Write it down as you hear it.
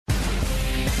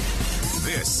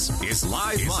This is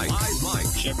Live Mike.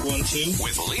 Check 1, 2.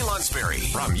 With Lee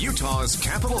Lunsberry. From Utah's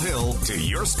Capitol Hill to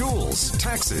your schools,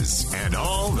 taxes, and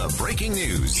all the breaking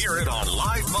news. Hear it on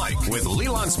Live Mike with Lee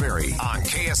Lunsberry on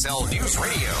KSL News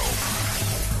Radio.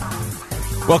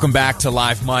 Welcome back to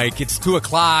Live Mike. It's 2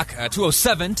 o'clock,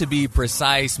 2:07 to be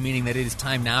precise, meaning that it is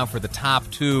time now for the top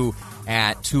two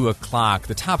at 2 o'clock.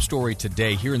 The top story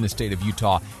today here in the state of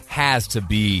Utah has to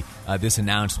be this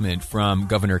announcement from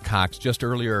Governor Cox just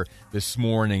earlier this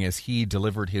morning as he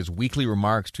delivered his weekly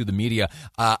remarks to the media.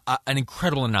 An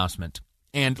incredible announcement.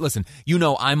 And listen, you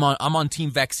know I'm on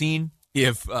Team Vaccine.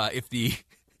 If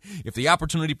the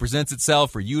opportunity presents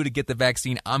itself for you to get the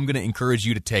vaccine, I'm going to encourage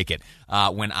you to take it.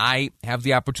 When I have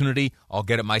the opportunity, I'll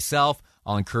get it myself.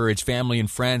 I'll encourage family and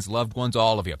friends, loved ones,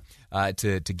 all of you,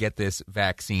 to get this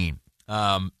vaccine.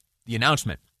 The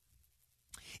announcement.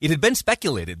 It had been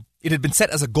speculated, it had been set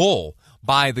as a goal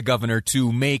by the governor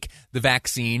to make the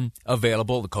vaccine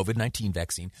available, the COVID-19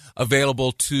 vaccine,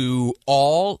 available to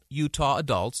all Utah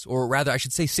adults, or rather I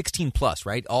should say 16 plus,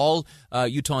 right? All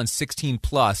Utahns 16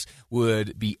 plus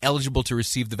would be eligible to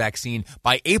receive the vaccine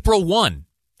by April 1.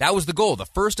 That was the goal, the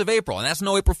 1st of April, and that's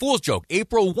no April Fool's joke.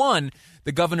 April 1,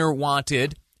 the governor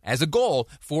wanted, as a goal,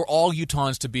 for all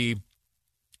Utahns to be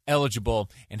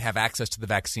eligible and have access to the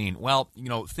vaccine. Well, you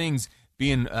know, things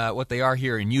being what they are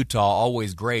here in Utah,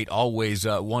 always great, always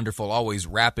wonderful, always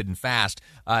rapid and fast.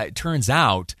 It turns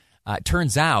out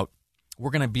we're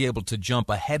going to be able to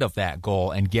jump ahead of that goal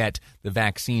and get the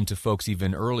vaccine to folks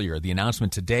even earlier. The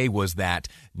announcement today was that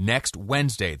next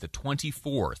Wednesday, the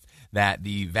 24th, that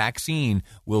the vaccine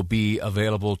will be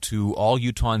available to all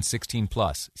Utahns 16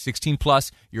 plus. 16 plus,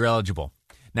 you're eligible.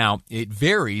 Now, it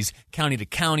varies county to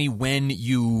county when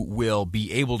you will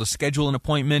be able to schedule an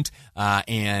appointment,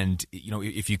 and you know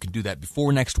if you can do that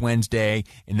before next Wednesday,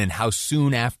 and then how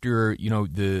soon after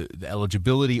the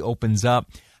eligibility opens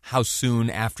up, how soon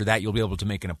after that you'll be able to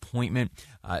make an appointment.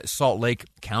 Salt Lake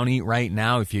County right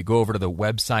now, if you go over to the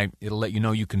website, it'll let you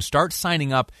know you can start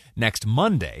signing up next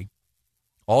Monday.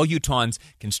 All Utahns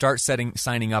can start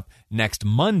signing up next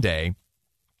Monday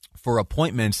for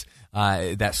appointments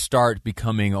that start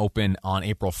becoming open on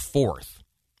April 4th,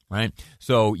 right?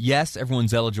 So, yes,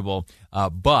 everyone's eligible,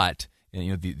 but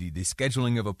the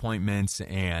scheduling of appointments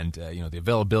and the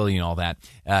availability and all that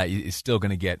is still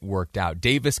going to get worked out.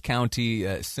 Davis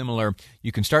County, similar.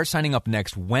 You can start signing up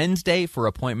next Wednesday for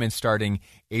appointments starting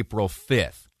April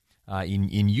 5th.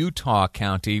 In Utah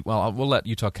County, well, we'll let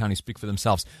Utah County speak for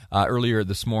themselves. Earlier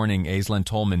this morning, Aislinn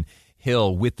Tolman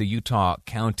Hill with the Utah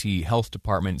County Health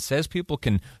Department says people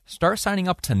can start signing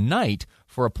up tonight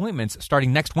for appointments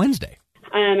starting next Wednesday.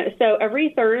 So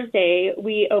every Thursday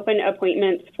we open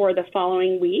appointments for the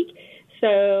following week.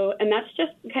 And that's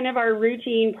just kind of our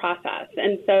routine process.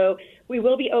 And so we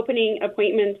will be opening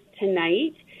appointments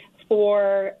tonight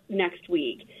for next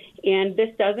week. And this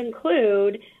does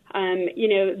include,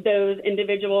 those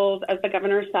individuals, as the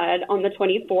governor said, on the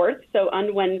 24th, so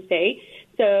on Wednesday.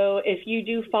 So if you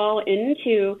do fall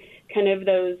into kind of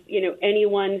those,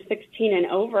 anyone 16 and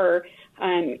over,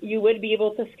 you would be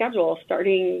able to schedule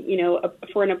starting,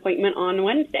 for an appointment on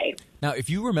Wednesday. Now, if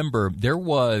you remember, there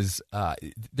was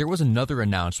another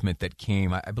announcement that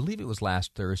came, I believe it was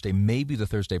last Thursday, maybe the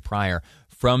Thursday prior,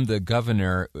 from the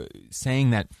governor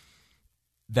saying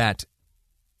that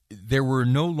there were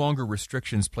no longer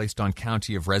restrictions placed on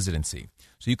county of residency.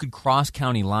 So you could cross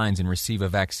county lines and receive a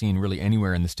vaccine really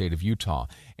anywhere in the state of Utah.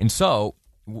 And so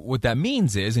what that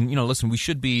means is, and, listen, we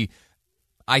should be,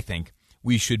 I think,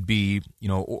 we should be,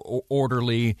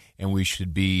 orderly, and we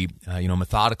should be,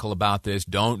 methodical about this.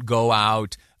 Don't go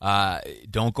out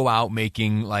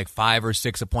making like 5 or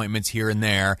 6 appointments here and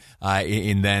there,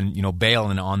 and then,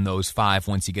 bailing on those 5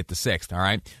 once you get the 6th. All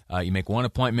right. You make one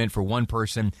appointment for one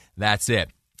person. That's it.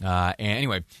 And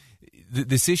anyway,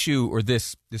 this issue or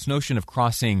this notion of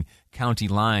crossing county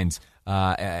lines,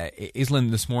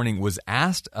 Aislinn this morning was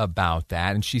asked about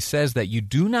that, and she says that you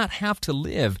do not have to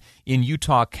live in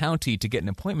Utah County to get an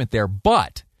appointment there,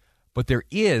 but there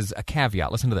is a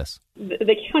caveat. Listen to this.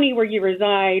 The county where you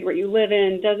reside, where you live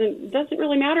in, doesn't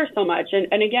really matter so much.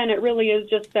 And again, it really is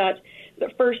just that the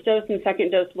first dose and second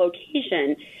dose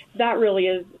location. That really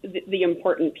is the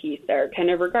important piece there. Kind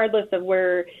of regardless of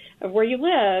where you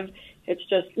live, it's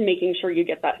just making sure you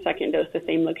get that second dose the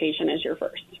same location as your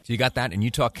first. So you got that in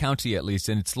Utah County at least,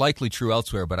 and it's likely true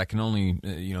elsewhere, but I can only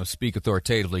speak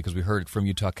authoritatively because we heard it from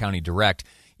Utah County Direct.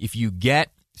 If you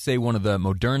get, say, one of the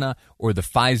Moderna or the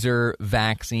Pfizer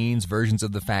vaccines, versions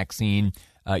of the vaccine,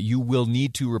 you will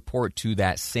need to report to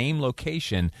that same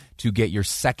location to get your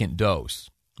second dose,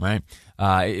 right?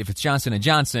 If it's Johnson &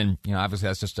 Johnson, obviously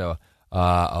that's just a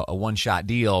a one-shot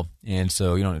deal, and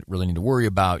so you don't really need to worry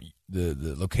about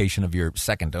the location of your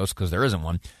second dose because there isn't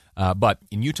one. But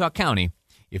in Utah County,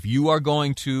 if you are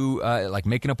going to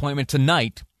make an appointment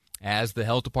tonight, as the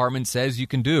health department says you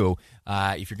can do,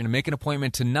 if you're going to make an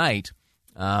appointment tonight,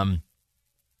 and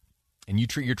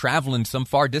you're traveling some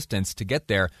far distance to get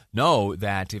there, know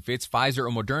that if it's Pfizer or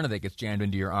Moderna that gets jammed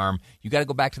into your arm, you got to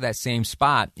go back to that same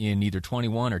spot in either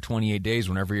 21 or 28 days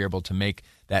whenever you're able to make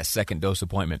that second dose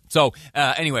appointment. So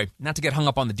anyway, not to get hung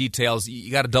up on the details,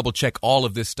 you got to double check all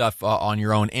of this stuff on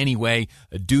your own anyway.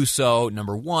 Do so,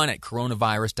 number one, at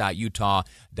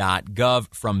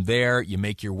coronavirus.utah.gov. From there, you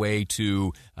make your way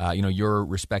to your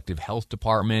respective health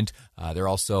department. There are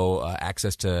also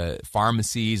access to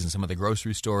pharmacies and some of the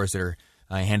grocery stores that are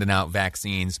handing out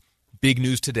vaccines. Big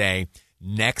news today.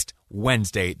 Next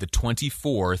Wednesday, the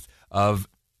 24th of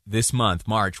this month,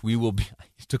 March, we will be,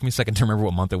 it took me a second to remember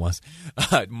what month it was.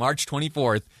 March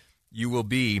 24th, you will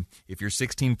be, if you're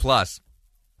 16 plus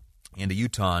and a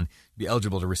Utahn, be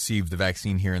eligible to receive the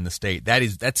vaccine here in the state.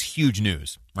 That's huge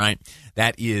news, right?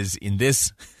 That is in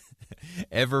this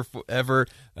ever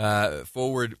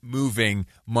forward moving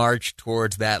march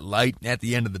towards that light at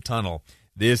the end of the tunnel.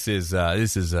 This is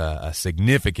a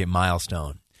significant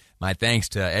milestone. My thanks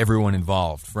to everyone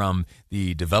involved, from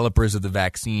the developers of the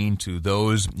vaccine to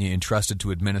those entrusted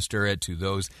to administer it, to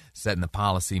those setting the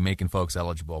policy, making folks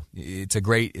eligible. It's a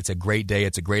great day.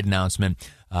 It's a great announcement.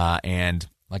 And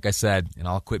like I said, and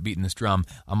I'll quit beating this drum,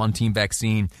 I'm on Team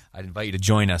Vaccine. I'd invite you to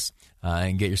join us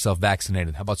and get yourself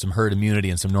vaccinated. How about some herd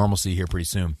immunity and some normalcy here pretty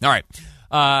soon? All right.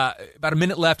 About a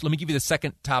minute left. Let me give you the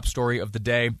second top story of the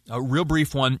day. A real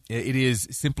brief one. It is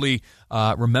simply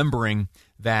remembering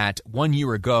that 1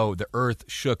 year ago, the earth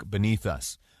shook beneath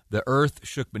us. The earth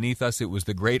shook beneath us. It was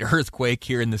the great earthquake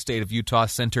here in the state of Utah,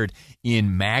 centered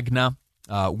in Magna,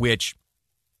 which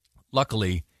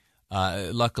luckily,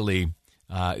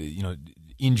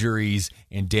 injuries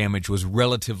and damage was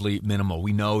relatively minimal.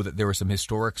 We know that there were some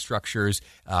historic structures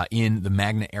in the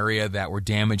Magna area that were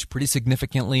damaged pretty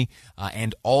significantly,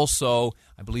 and also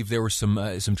I believe there were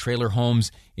some trailer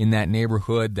homes in that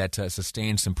neighborhood that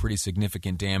sustained some pretty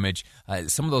significant damage.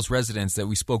 Some of those residents that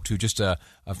we spoke to just a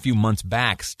few months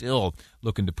back still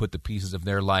looking to put the pieces of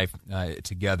their life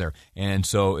together, and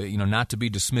so not to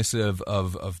be dismissive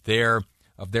of their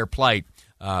plight.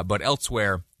 But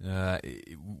elsewhere,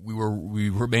 we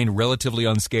remained relatively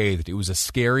unscathed. It was a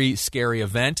scary, scary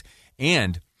event,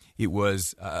 and it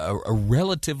was a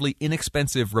relatively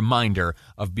inexpensive reminder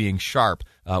of being sharp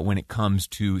when it comes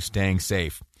to staying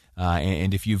safe.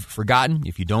 And if you've forgotten,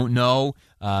 if you don't know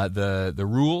the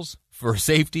rules for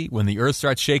safety, when the earth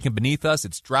starts shaking beneath us,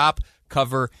 it's drop,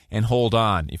 cover, and hold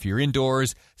on. If you're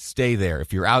indoors, stay there.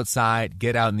 If you're outside,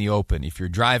 get out in the open. If you're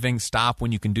driving, stop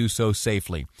when you can do so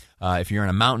safely. If you're in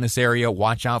a mountainous area,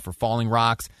 watch out for falling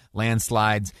rocks,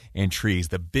 landslides, and trees.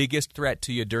 The biggest threat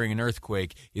to you during an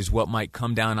earthquake is what might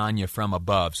come down on you from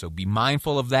above. So be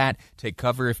mindful of that. Take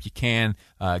cover if you can.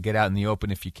 Get out in the open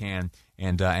if you can.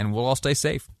 And we'll all stay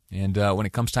safe. And when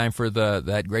it comes time for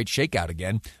that great shakeout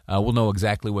again, we'll know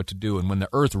exactly what to do. And when the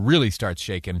earth really starts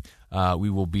shaking,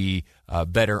 we will be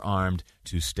better armed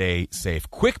to stay safe.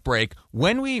 Quick break.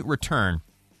 When we return,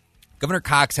 Governor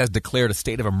Cox has declared a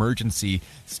state of emergency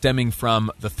stemming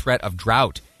from the threat of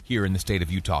drought here in the state of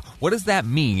Utah. What does that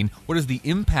mean? What does the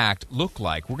impact look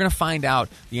like? We're going to find out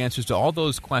the answers to all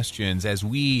those questions as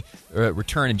we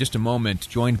return in just a moment,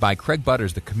 joined by Craig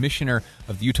Butters, the Commissioner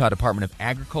of the Utah Department of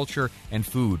Agriculture and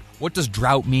Food. What does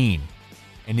drought mean?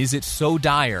 And is it so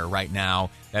dire right now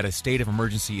that a state of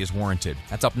emergency is warranted?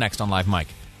 That's up next on Live Mike.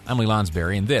 I'm Lee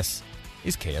Lonsberry, and this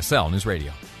is KSL News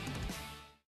Radio.